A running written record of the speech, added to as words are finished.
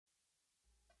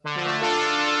You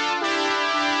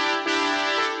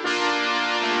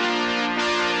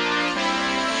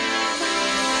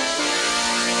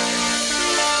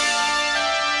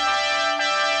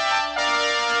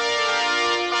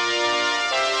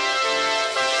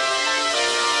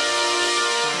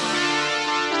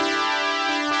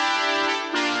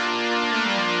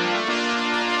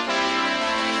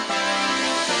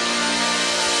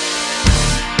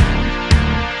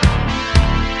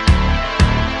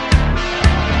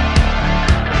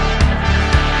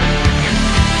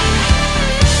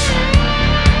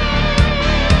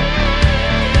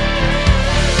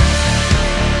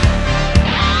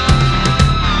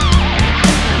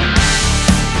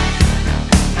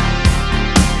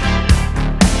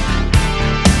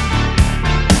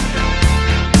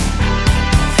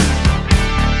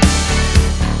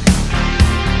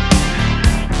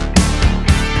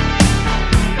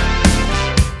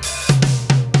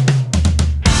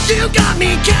got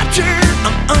me captured,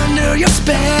 I'm under your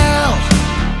spell.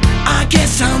 I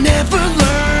guess I'll never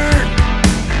learn.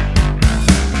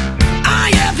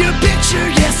 I have your picture,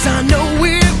 yes I know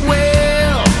it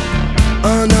well.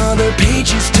 Another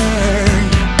page is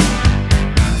turned.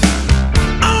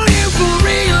 Are you for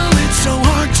real? It's so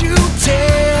hard to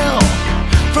tell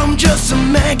from just a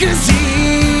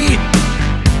magazine.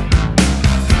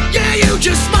 Yeah, you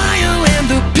just smile and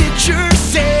the picture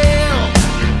sells.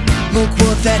 Look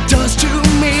what that does to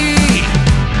me.